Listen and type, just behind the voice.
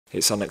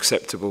It's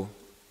unacceptable.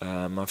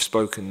 I've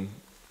spoken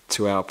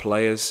to our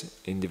players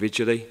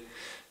individually.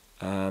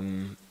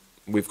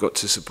 We've got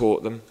to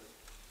support them.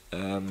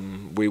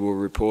 We will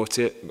report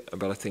it,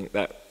 but I think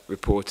that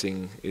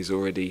reporting is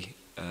already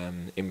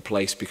in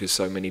place because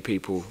so many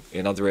people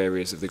in other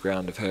areas of the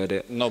ground have heard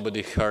it.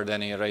 Nobody heard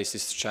any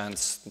racist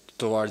chants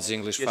towards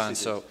English fans,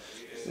 so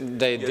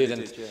they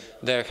didn't.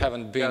 There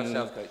haven't been.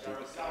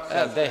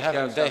 They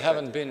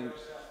haven't been.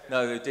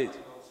 No, they did.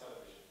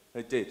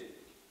 They did.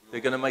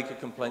 They're going to make a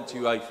complaint to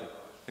Uefa,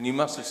 and you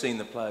must have seen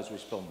the players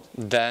respond.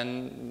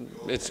 Then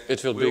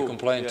it will be a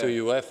complaint to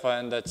Uefa,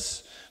 and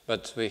that's.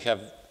 But we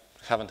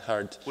haven't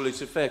heard. Well,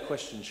 it's a fair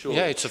question, sure.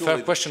 Yeah, it's a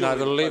fair question. I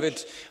will leave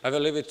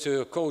it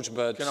to a coach.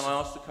 But can I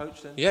ask the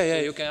coach then?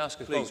 Yeah, you can ask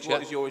the coach. Please,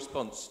 what is your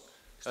response?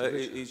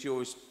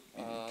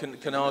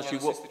 Can I ask you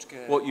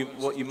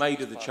what you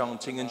made of the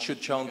chanting, and should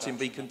chanting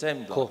be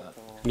condemned like that?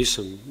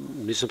 Nisam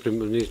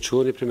ni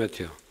čuo ni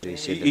primetio.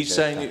 He's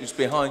saying it was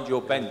behind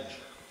your bench.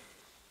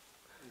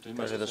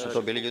 Kaže da su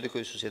to bili ljudi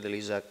koji su sjedili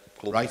iza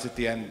kluba. Right at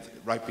the end,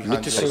 right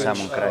behind Pri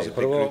samom kraju.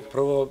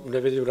 Prvo ne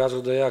vidim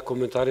razlog da ja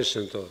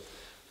komentarišem to.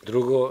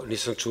 Drugo,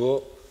 nisam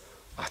čuo,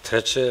 a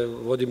treće,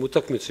 vodim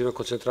utakmicu, imam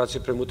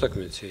koncentracije prema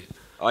utakmici.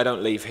 I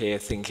don't leave here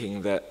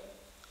thinking that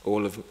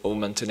all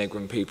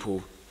Montenegrin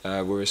people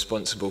were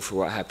responsible for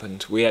what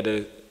happened. We had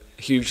a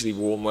hugely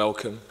warm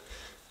welcome.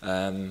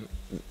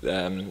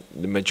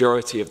 The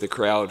majority of the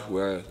crowd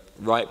were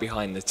right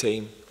behind the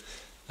team,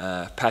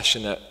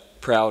 passionate,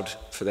 proud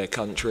for their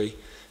country,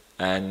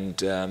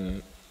 and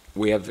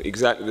we have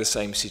exactly the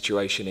same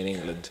situation in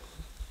England.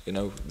 You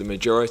know, the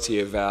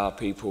majority of our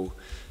people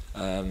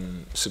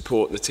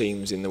support the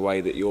teams in the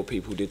way that your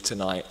people did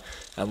tonight,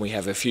 and we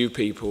have a few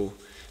people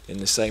in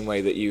the same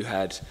way that you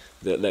had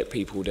that let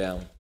people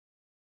down.